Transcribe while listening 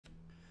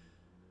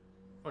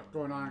What's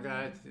going on,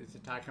 guys? It's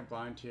Attack and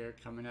Blind here,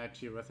 coming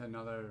at you with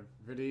another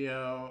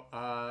video.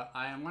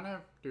 I am gonna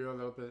do a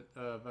little bit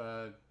of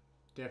a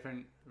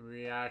different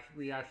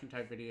reaction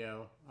type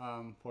video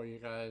for you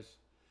guys.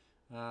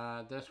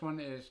 This one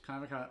is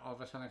kind of like all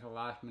of a sudden like a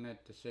last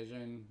minute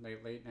decision,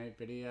 like late night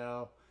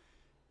video.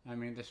 I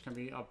mean, this can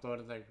be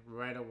uploaded like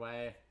right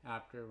away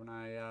after when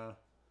I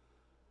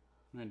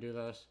do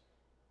this,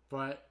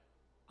 but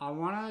I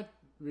want to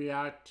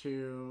react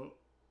to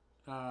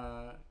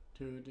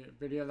the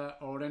video that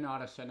Odin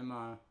out of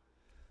Cinema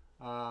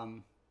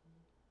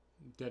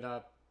did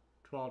up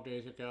 12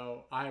 days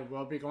ago. I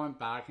will be going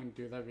back and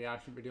do the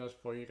reaction videos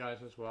for you guys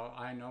as well.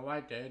 I know I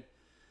did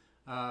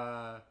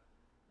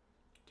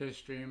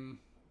stream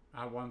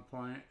at one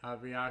point a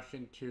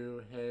reaction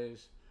to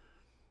his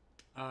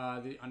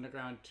the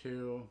Underground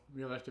 2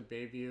 Realistic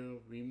Bayview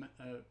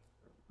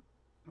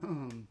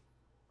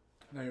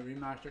the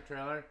remaster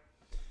trailer.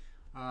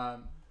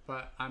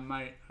 But I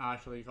might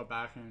actually go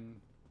back and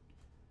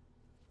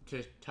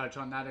just touch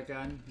on that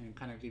again and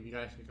kind of give you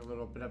guys like a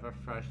little bit of a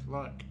fresh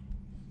look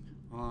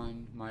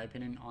on my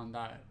opinion on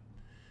that.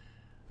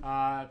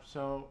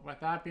 So with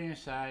that being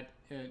said,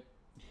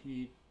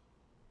 he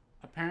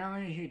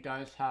apparently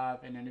does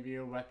have an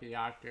interview with the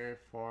actor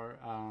for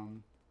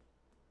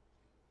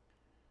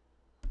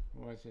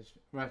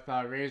with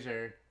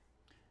Razor,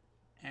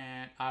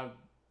 and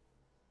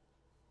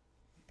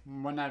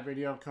when that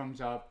video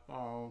comes up,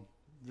 I'll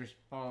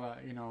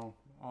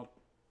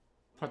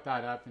put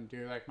that up and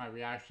do like my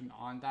reaction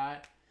on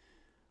that.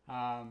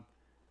 I'm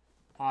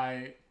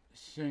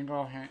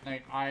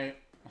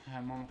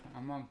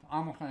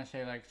almost gonna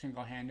say like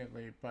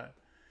single-handedly, but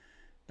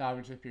that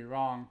would just be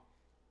wrong.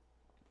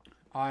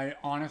 I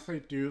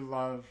honestly do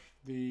love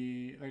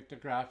the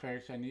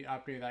graphics and the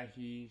update that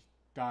he's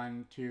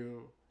done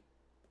to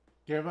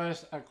give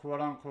us a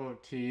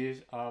quote-unquote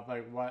tease of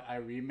like what a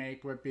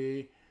remake would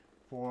be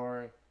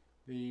for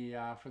the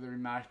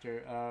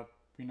remaster of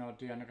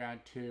the Underground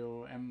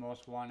 2 and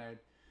Most Wanted.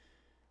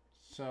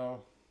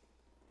 So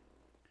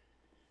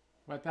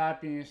with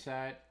that being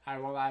said, I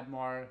will add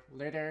more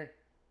later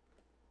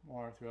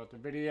or throughout the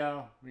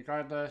video.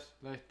 Regardless,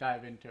 let's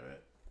dive into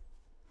it.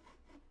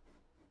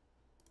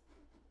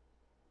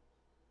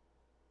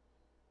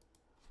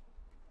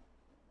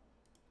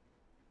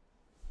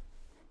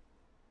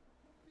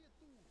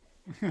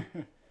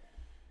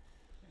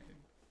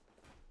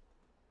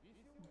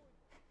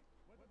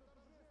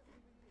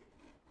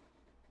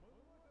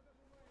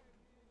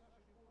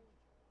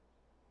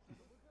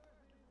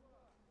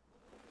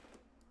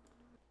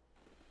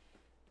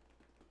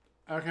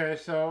 Okay,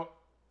 so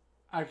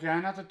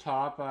again at the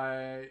top,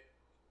 I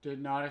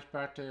did not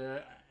expect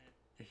to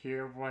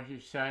hear what he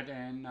said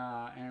in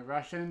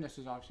Russian. This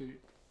is obviously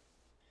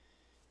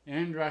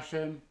in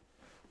Russian,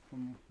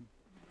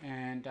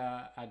 and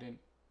I did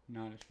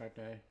not expect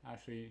to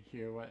actually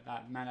hear what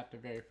that meant at the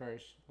very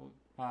first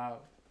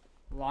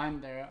line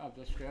there of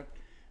the script.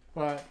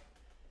 But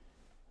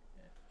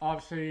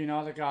obviously,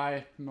 the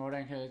guy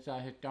promoting his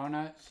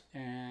donuts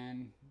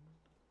and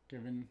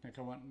giving like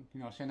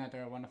saying that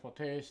they're a wonderful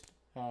taste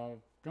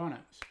of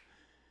donuts.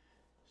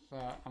 So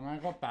I'm gonna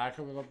go back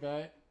a little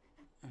bit.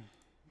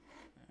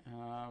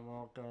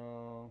 We'll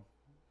go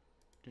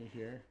to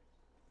here.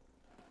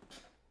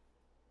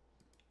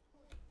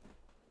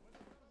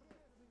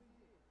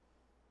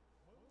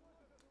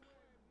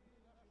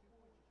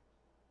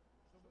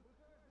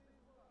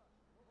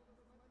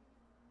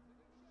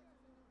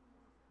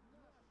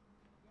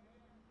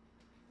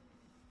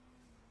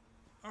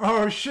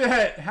 Oh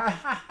shit! Ha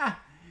ha ha!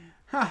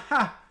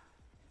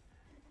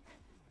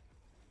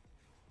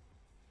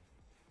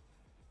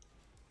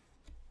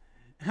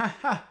 Ha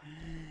ha!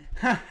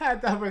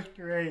 That was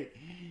great.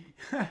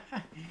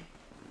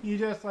 He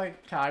just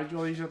like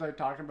casually just like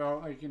talking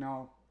about like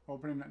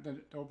opening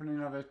the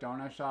opening of his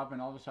donut shop, and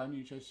all of a sudden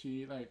you just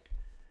see like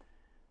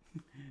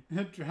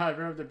the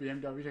driver of the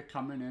BMW just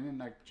coming in and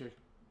like just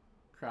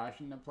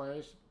crashing the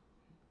place.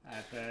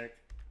 Epic.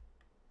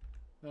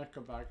 Let's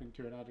go back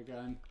into it out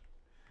again.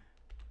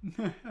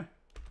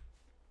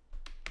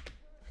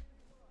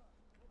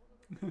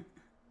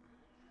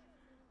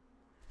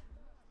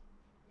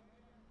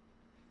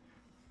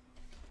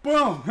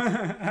 Boom!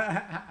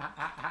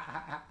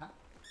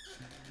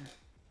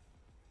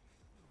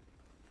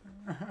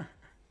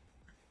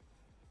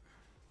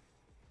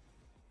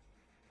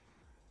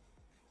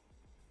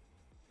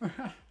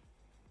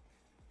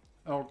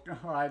 Oh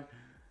God.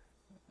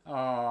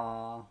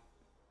 Oh,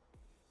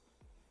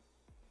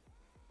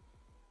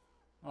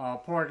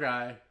 poor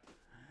guy.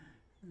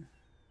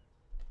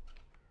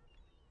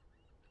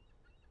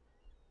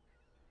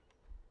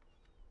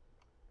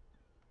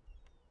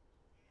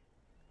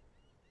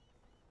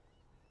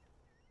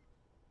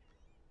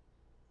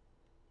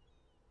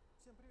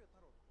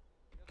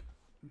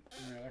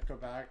 Yeah, let's go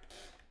back.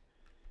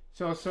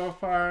 So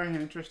far,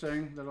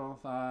 interesting little,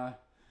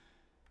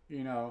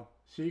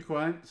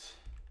 sequence.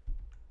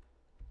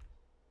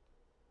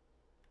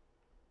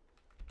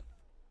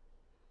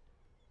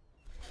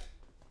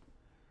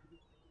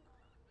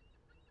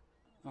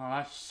 Oh,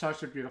 that's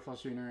such a beautiful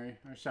scenery.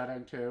 Or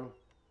setting too.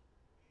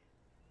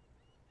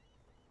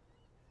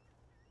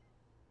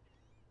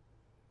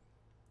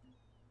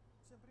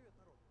 Всем привет,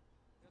 народ!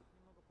 Я тут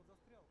немного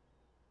подзастрял.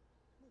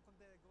 Ну,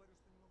 когда я говорю,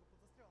 что немного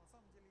подзастрял, на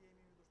самом деле я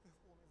имею в виду, что я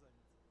в полной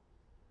заднице.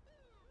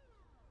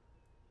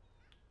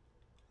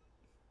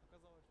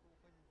 Оказалось, что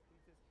уходить в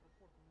полицейский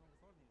Rockport немного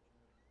сложнее, чем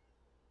я думал.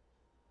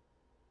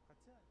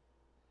 Хотя,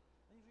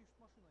 они же ищут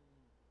машину, а не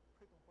меня.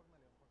 Поэтому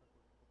погнали, я вам пока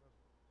кое-что покажу.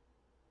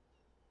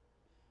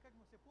 Как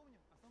мы все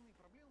помним, основные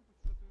проблемы по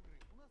сюжету игры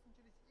у нас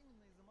начались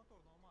именно из-за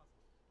моторного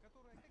масла,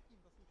 которое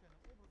каким-то случайным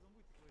образом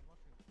вытекло из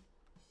машины.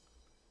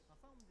 На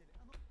самом деле,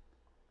 оно...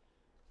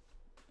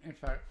 In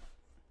fact,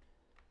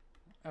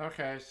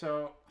 okay,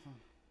 so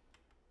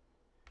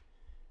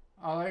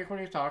I like what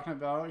he's talking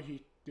about.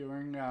 He's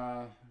giving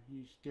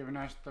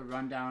us the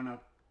rundown of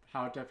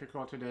how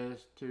difficult it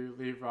is to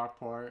leave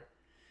Rockport.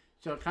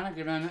 So kind of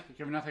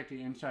giving us like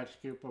the inside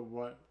scoop of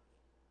what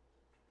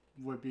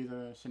would be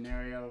the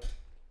scenario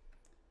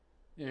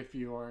if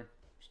you're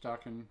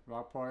stuck in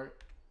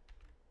Rockport.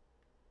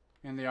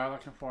 And they are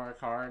looking for a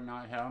car,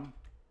 not him.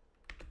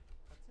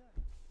 Хотя,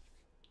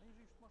 они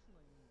же ищут машину,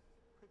 а не меня.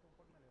 Поэтому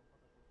погнали, я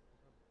вам пока кое-что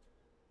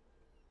покажу.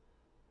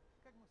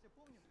 Как мы все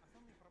помним,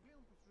 основные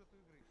проблемы по сюжету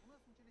игры у нас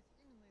начались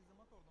именно из-за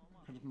моторного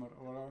масла,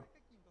 которое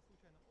каким-то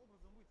случайным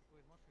образом вытекло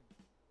из машины.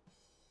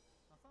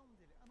 На самом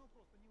деле, оно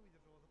просто не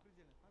выдержало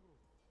запредельных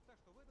нагрузок. Так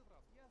что в этот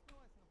раз я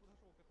основательно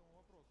подошел к этому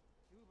вопросу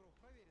и выбрал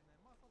проверенное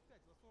масло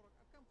 5В40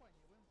 от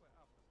компании ВМП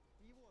Авто.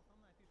 И его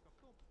основная фишка в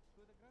том,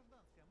 что это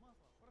гражданское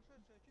масло,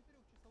 прошедшее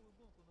 4-часовую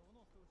гонку на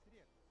выносливости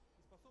рек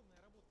и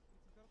способное работать при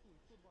температуре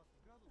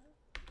 120 градусов.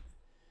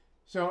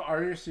 So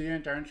are you seeing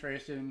endurance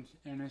racing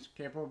and is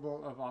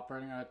capable of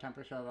operating at a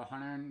temperature of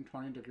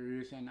 120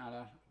 degrees and at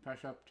a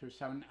pressure up to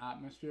 7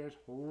 atmospheres?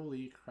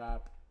 Holy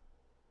crap.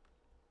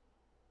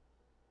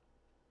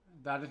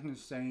 That is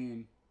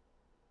insane.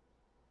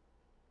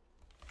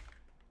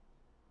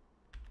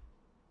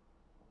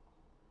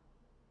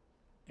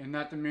 And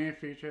that the main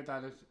feature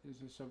that is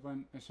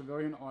a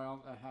civilian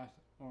oil that has,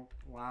 oh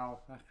wow,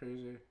 that's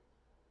crazy.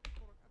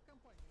 От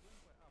компании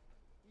ВМП Авто.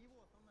 И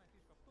его основная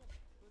фишка в том,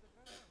 что это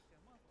гражданское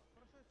масло,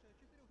 прошедшее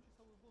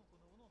 4-часовую гонку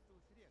на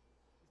выносливости рек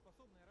и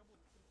способное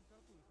работать при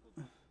температуре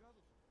 120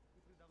 градусов и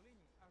при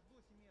давлении аж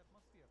до 7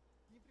 атмосфер,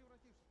 не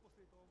превратившись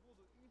после этого в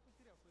воду и не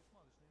потеряв свои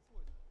смазочные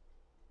свойства.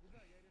 И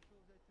да, я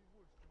решил взять чуть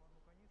больше, чем одну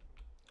канистру.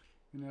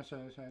 You know,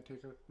 so I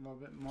take a little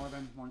bit more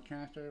than one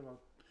canister. Well,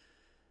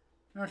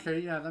 okay,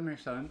 yeah, that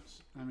makes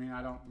sense. I mean,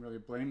 I don't really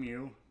blame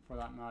you for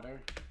that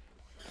matter.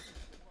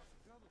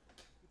 120 градусов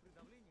и при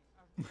давлении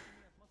аж до 7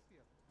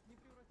 атмосфер, не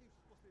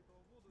превратившись после этого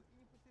в воду и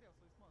не потеряв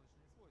свои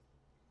смазочные свойства.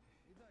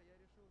 И да, я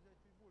решил взять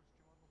чуть больше,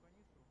 чем одну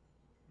канистру.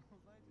 Ну, знаете, всякое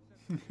бывает. В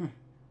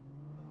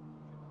данном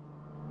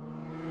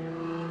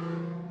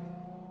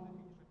случае нам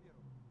до финиша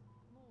первым.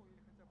 Ну,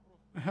 или хотя бы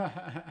просто до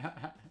финиша.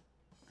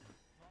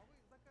 Ну, а вы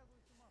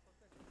заказываете масло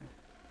 5В40 от компании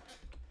ВМП.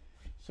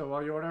 So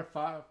while you order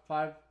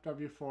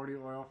 5W40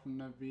 oil from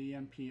the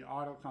VMP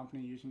Auto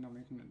Company using the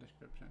link in the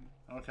description.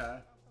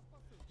 Okay. Автор по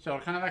ссылке. So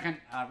kind of like an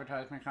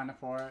advertisement kind of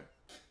for it.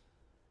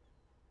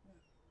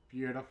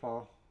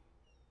 Beautiful.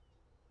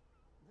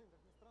 Блин, как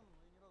ни странно,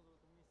 но я ни разу в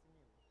этом месте не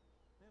был.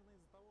 Наверное,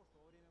 из-за того, что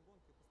во время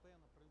гонки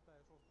постоянно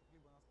пролетаешь остров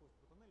либо насквозь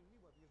по тоннелю,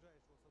 либо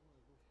объезжаешь его с одной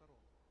из двух сторон.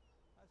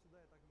 А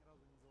сюда я так ни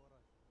разу не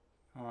заворачивал.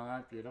 Oh,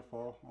 that's Хотя здесь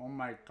beautiful. недалеко Oh от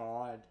my Rockport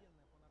god.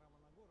 офигенная панорама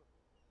на город.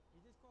 И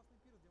здесь классный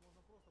пирс, где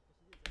можно просто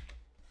посидеть и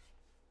отдохнуть.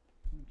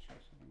 Let me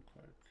check something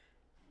quick.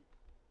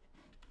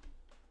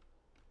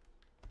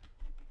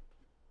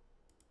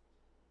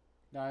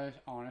 That is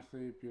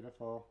honestly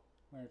beautiful.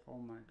 Like, oh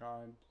my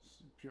god.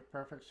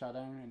 Perfect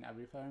setting and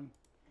everything.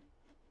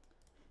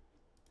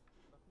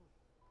 Отдохнуть.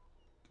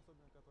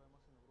 Особенно, когда твоя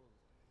машина в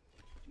розыске.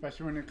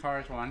 Especially when your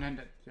car is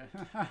one-handed.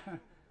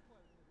 Дорогу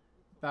буквально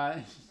метров 500. That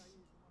is... Пока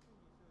едешь на машине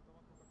и все это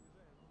вокруг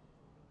объезжаешь, думаешь,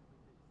 что уже на этой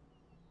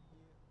пенсии.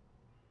 И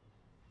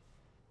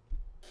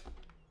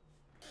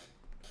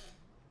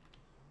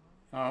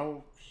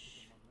Oh,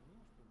 что, мазда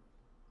мия, что ли?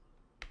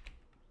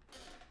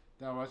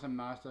 that was a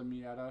Mazda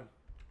Miata.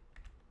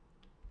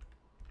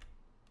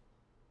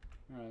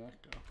 Alright, let's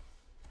go.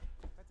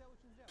 Хотя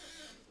очень зря, потому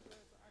что здесь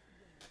появляется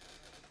офигенная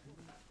панорама на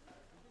город.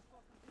 И здесь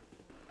классный пирс,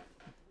 где можно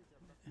просто посидеть и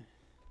отдохнуть.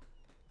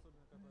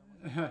 Особенно, когда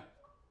твоя машина в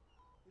розыске.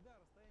 И да,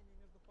 расстояние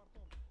между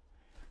портом.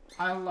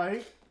 I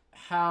like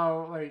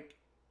how, like,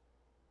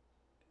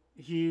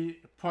 he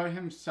put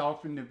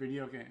himself in the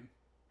video game.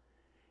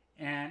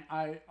 And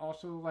I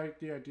also like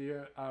the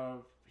idea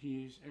of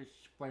he's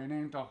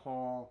explaining the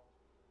whole,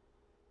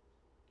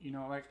 you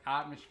know, like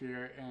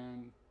atmosphere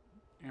and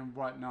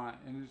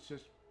whatnot. And it's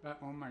just,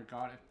 oh my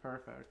god, it's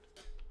perfect.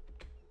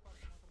 И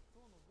парком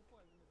аттракционов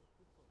буквально метров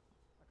 500.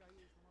 А когда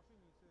едешь на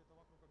машине и все это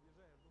вокруг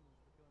объезжаешь, думаешь,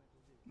 что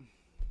километров 10.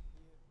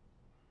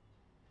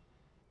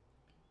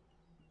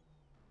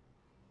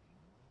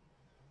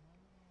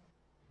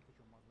 И ты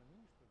что, мазда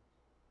мия, что ли?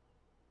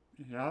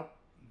 Yep.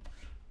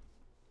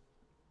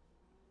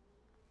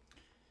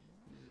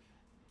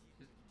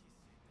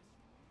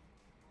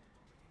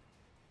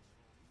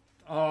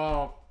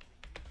 Oh,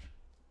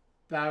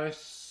 That was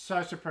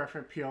such a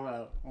perfect peel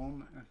out. Oh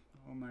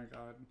my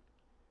god.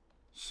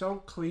 So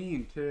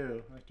clean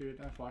too. Like, dude,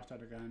 let's watch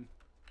that again.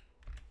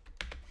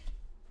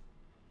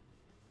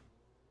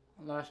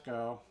 Let's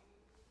go.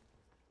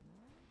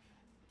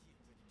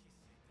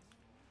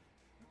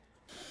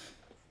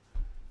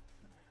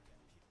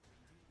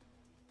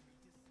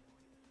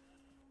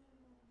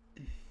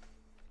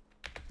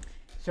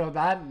 So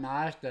that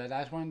Mazda,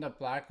 that's one of the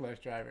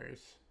blacklist drivers.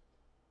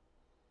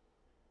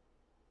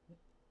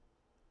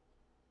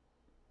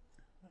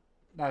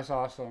 That's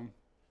awesome.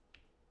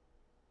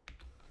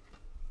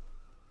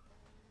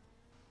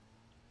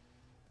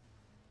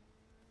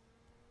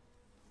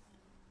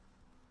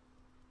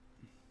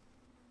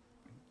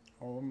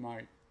 Oh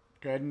my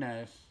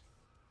goodness.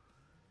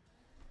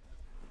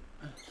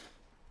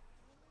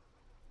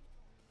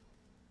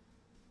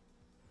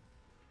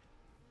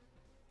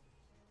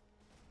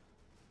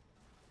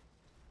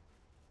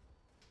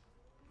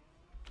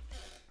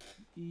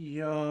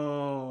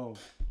 Yo.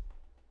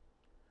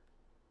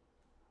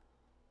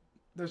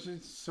 This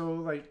is so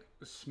like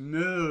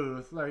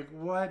smooth. Like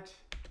what?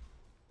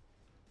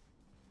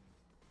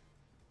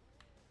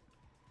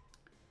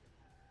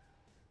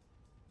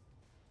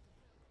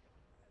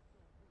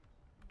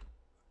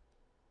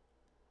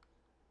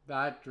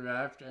 That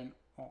drift and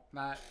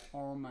that,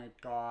 oh my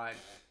god.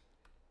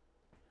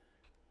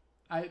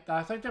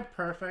 That's like the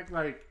perfect,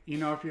 like, you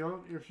know, if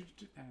you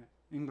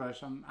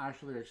English, I'm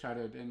actually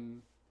excited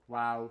and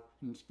wow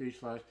and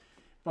speechless.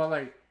 But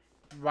like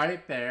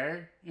right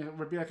there, it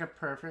would be like a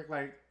perfect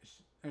like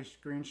a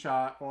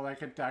screenshot or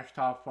like a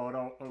desktop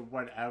photo or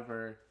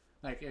whatever.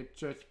 Like it's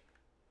just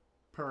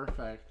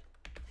perfect.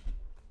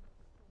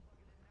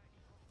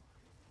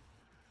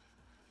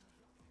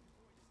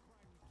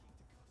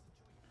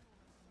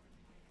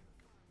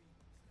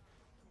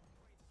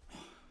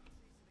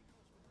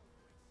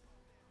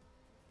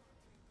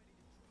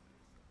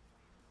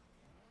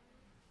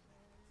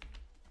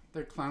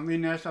 The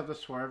cleanliness of the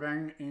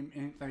swerving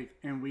in like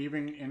and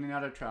weaving in and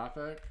out of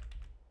traffic.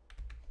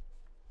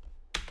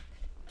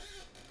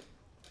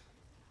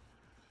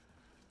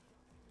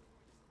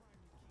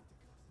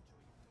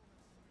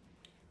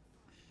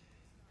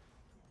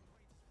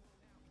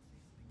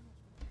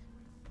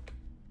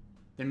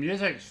 The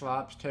music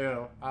slaps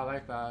too. I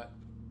like that.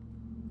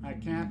 I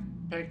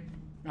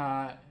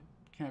uh,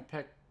 can't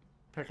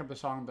pick up the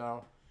song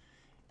though.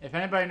 If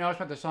anybody knows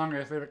what the song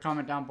is, leave a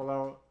comment down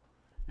below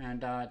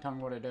and tell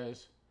me what it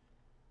is.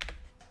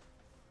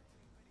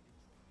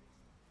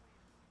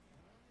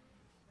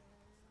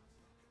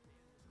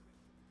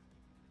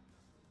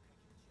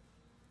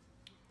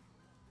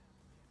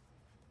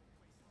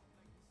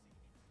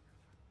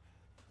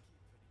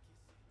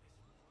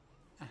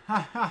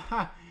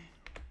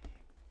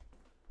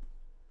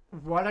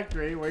 What a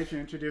great way to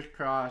introduce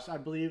Cross. I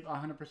believe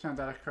 100%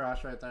 that is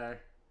Cross right there.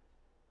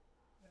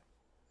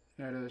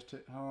 It is too.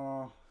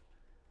 Oh,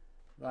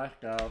 let's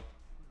go.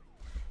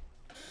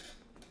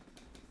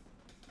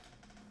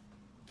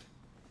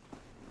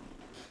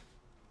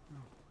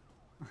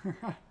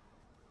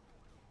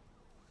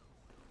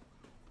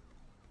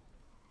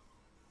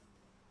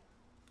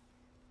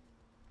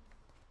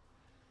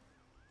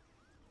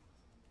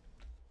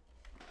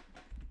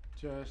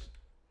 Just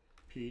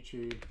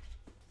peachy.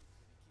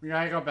 We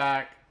gotta go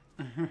back.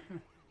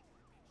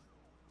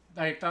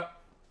 Like the,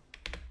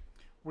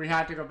 we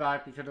had to go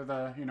back because of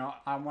the, you know,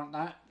 I want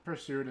that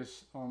pursuit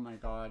is, oh my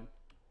god.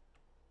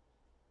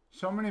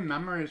 So many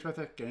memories with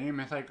this game.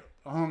 It's like,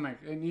 oh my,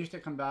 it needs to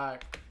come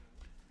back.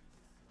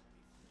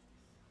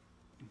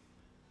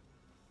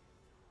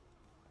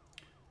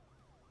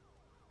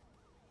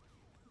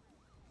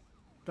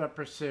 The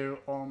pursuit,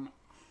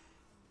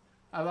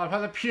 I love how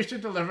the pizza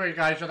delivery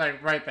guys are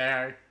like right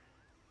there.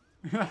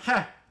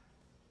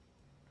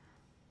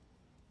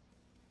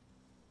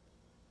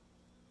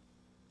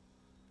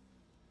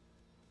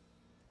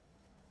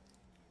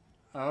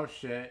 Oh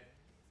shit.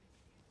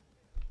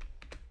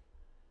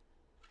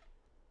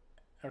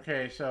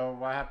 Okay, so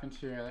what happens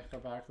here? Let's go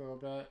back a little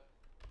bit.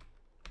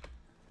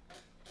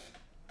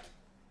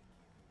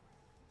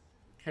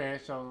 Okay,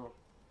 so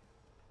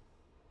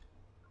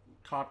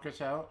cop gets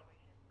out.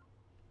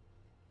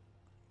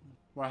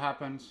 What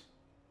happens?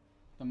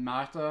 The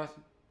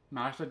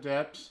master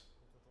dips.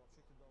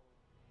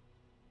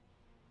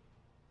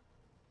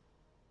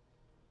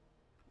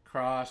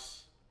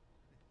 Cross.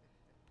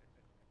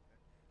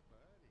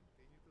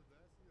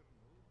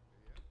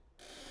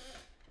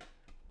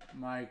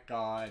 My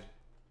god.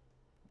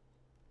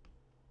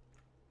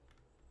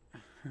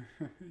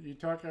 You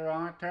took a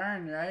wrong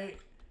turn, right?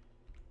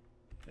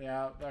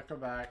 Yeah, let's go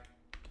back.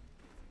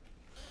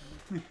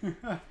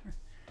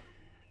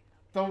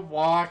 The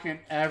walk and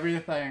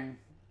everything.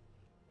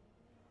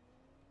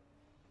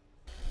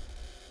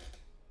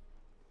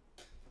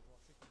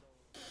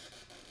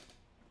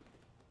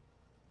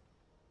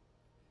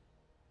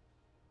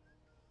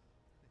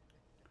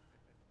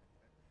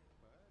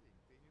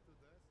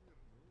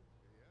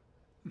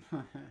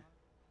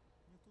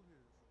 Не ту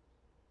веришь.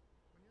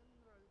 Мне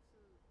нравится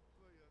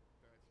твоя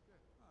тачка.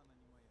 Она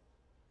не моя.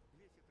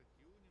 Весь этот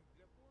тюнинг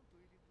для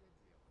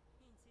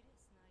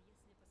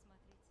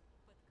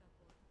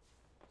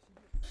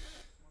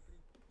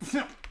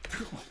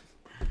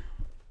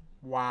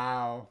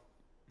Wow.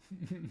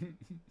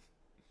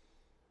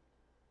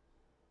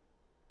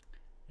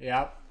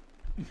 Yep.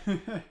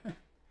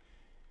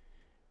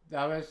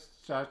 That was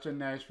such a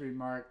nice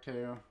remark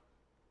too.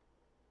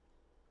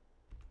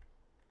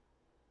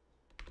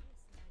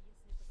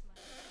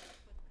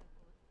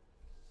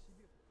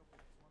 Себе под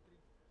капот посмотри.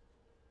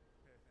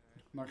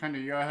 Look under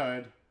your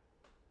hood.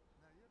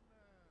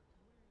 Наверное,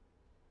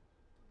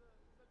 мы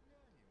туда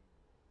заглянем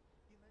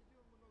и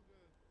найдем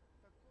много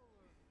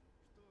такого,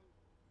 что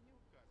не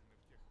указано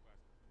в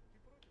техпаспорте. Ты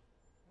против?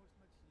 Может,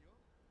 начнем?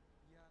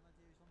 Я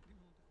надеюсь, вам 3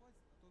 минуты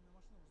хватит, а то у меня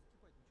машина уже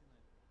закипать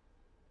начинает.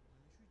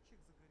 Блин, еще и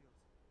чек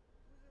загорелся.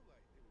 Вызывай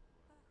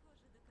эвакуатор.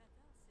 Похоже,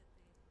 докатался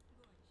ты,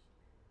 гонщик.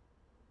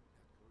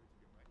 Открою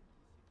тебе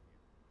маленький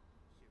секрет.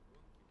 Все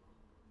гонки в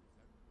Рокпорте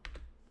закончились.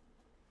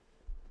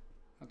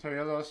 I'll tell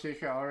you a little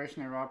secret. All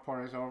racing in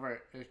Rockport is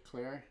over. It's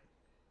clear.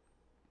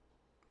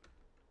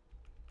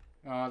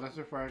 This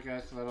is where it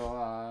gets a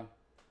little,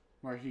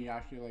 where he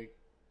actually, like,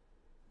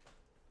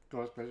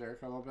 goes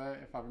berserk a little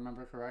bit, if I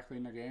remember correctly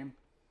in the game.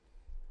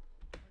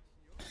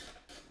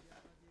 Начнем? Я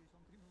надеюсь,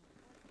 вам 3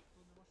 минуты хватит, а то у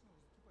меня машина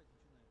уже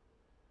закипать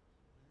начинает.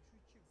 Блин, еще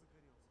и чек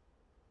загорелся.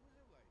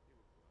 Вызывай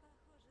эвакуатор.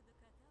 Похоже,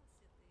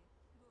 докатался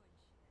ты,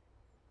 гонщик.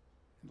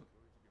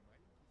 Открою тебе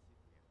маленький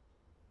секрет.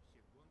 Все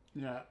гонки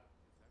Yeah.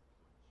 в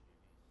Рокпорте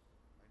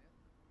закончились.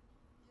 Понятно?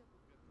 Я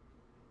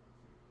подготовил для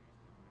тебя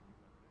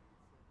сюрприз,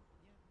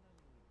 который не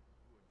понравится ни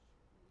одному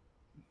гонщику.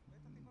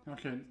 Это ты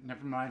Okay, попробуй.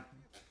 never mind.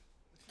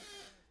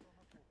 Точнее, сказать, что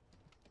она топ.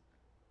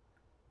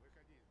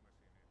 Выходи из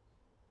машины.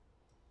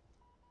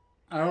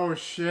 Oh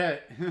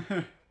shit.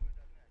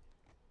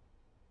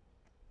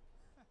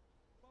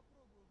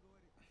 Попробую,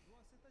 говорит. У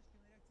вас все тачки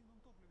на реактивном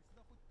топливе,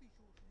 сюда хоть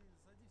 1000 лошадей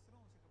засади, все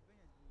равно всех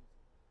обгонять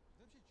будете.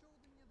 Да вообще, чего вы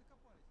до меня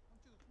докопались? Вам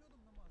что, тут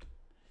медом намазали?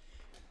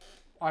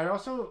 I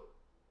also,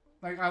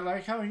 like, I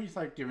like how he's,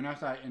 like, giving us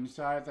that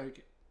inside,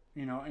 like,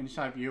 you know,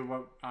 inside view of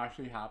what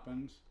actually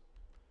happens.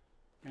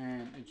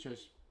 And it's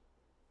just,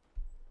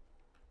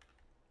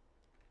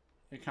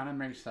 it kind of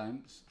makes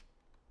sense.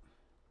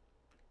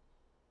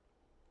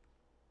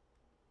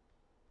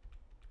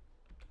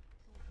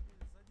 1000 лошадей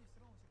засади, все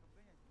равно всех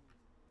обгонять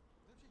будете. Да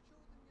вообще, чего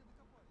вы до меня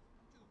докопались?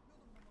 Вам что, тут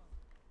медом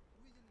намазали?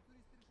 Увидели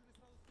туристы, решили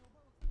сразу 100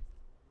 бабок снести?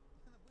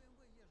 Я на БМВ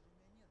езжу, у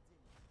меня нет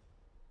денег.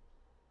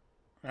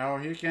 Oh,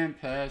 he's getting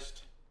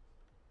pissed.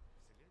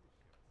 В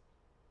следующий раз нас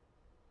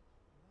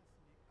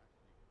не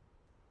отвлекут.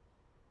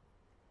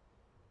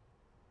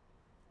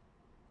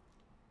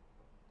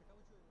 Так а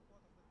вы что,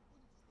 эвакуатор ждать не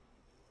будете, что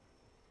ли?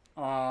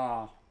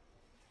 Oh.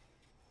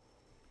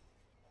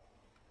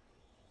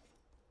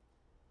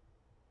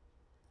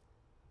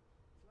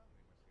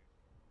 Славная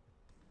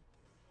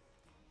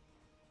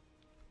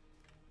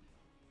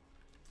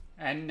машинка.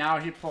 And now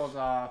he pulls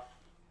off.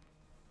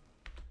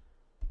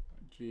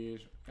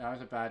 Jeez, that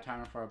was a bad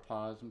time for a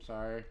pause, I'm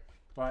sorry.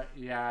 But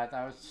yeah,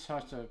 that was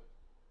such a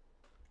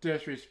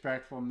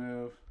disrespectful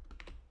move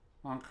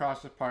on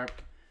Cross's part.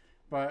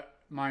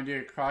 But mind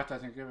you, Cross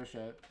doesn't give a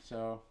shit.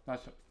 So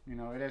that's, you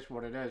know, it is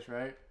what it is,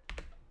 right?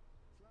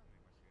 Славная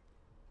машинка.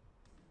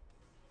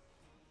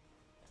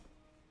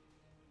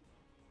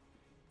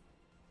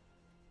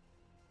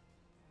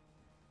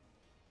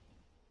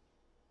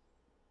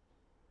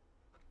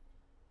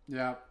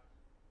 Yeah.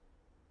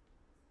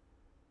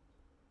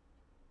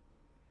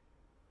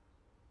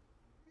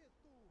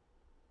 Петух!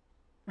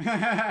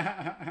 Well,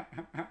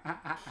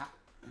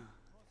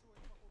 Ну а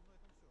сегодня, походу, на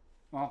этом все.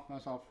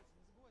 that's all. Кстати,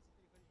 не забывайте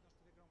переходить в наш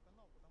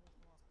телеграм-канал, потому что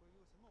у нас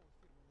появился новый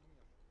фирменный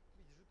мерч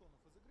в виде жетонов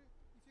из игры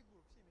и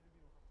фигурок всеми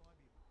любимых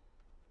автомобилей.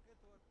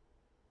 Этого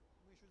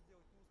мы еще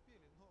сделать не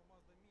успели, но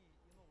Mazda Mii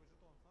и новый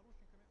жетон с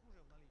наручниками уже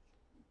в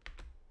наличии.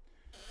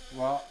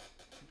 Well,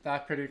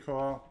 that's pretty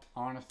cool.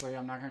 Honestly,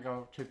 I'm not gonna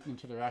go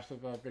into the rest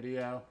of the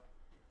video.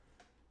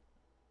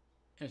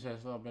 It's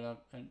just a little bit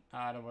of an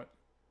ad of what.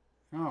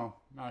 Oh,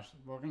 gosh,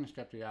 we're gonna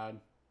skip the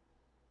ad.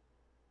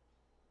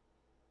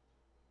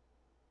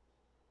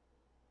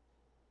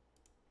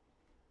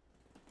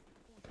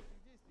 С помощью этих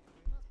действий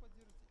вы и нас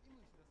поддержите, и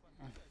мы всегда с вами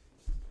на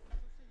связи. Так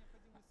что все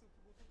необходимые ссылки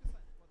будут в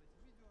описании под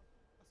этим видео.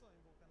 А с вами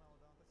был канал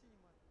Данта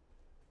Синема.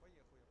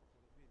 Поехал я,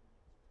 походу, дверь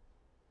менять.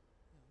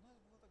 Не, ну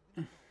надо было так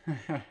дымить.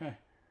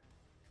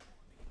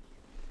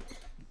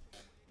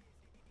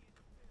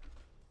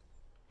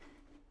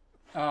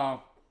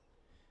 Oh.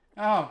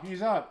 Oh,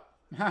 he's up.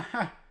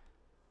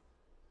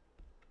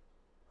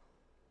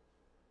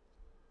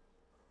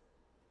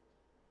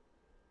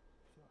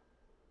 Все.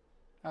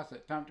 That's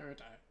it. Time to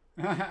retire.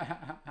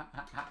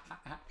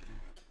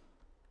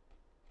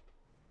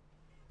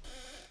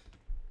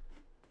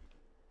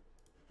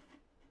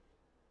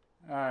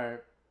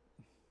 Alright.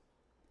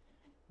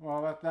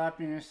 Well, with that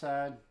being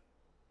said,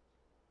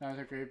 that was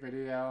a great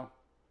video.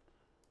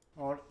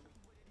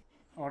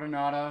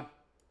 Ordinata.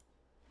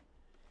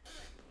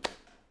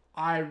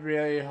 I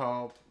really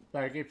hope,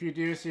 like, if you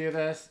do see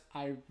this,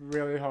 I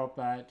really hope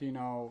that, you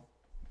know,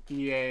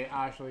 EA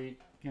actually,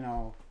 you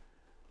know,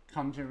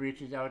 comes and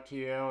reaches out to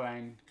you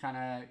and kind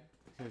of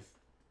just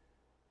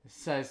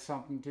says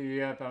something to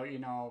you about, you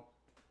know,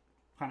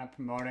 kind of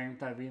promoting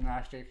the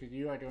remaster because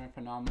you are doing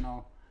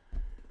phenomenal.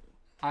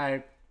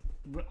 I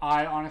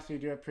honestly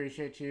do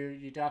appreciate you.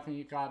 You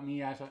definitely got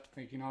me as a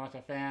as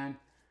a fan.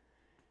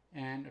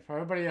 And for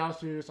everybody else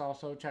who's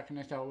also checking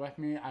this out with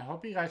me, I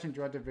hope you guys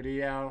enjoyed the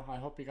video. I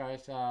hope you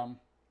guys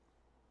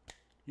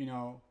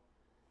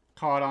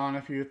caught on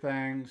a few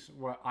things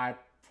what I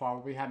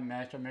probably have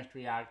missed or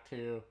misreact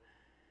to.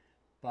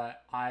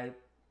 But I'm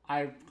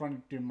going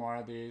to do more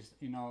of these.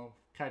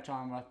 Catch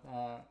on with.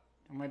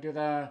 I'm going to do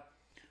the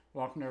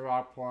Welcome to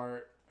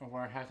Rockport.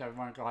 Where has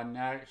everyone gone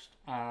next?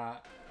 I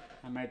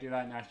might do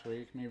that next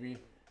week, maybe.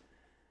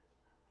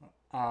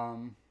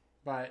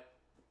 But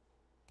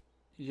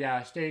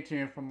yeah, stay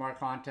tuned for more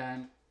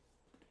content.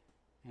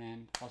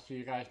 And I'll see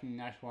you guys in the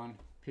next one.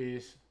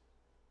 Peace.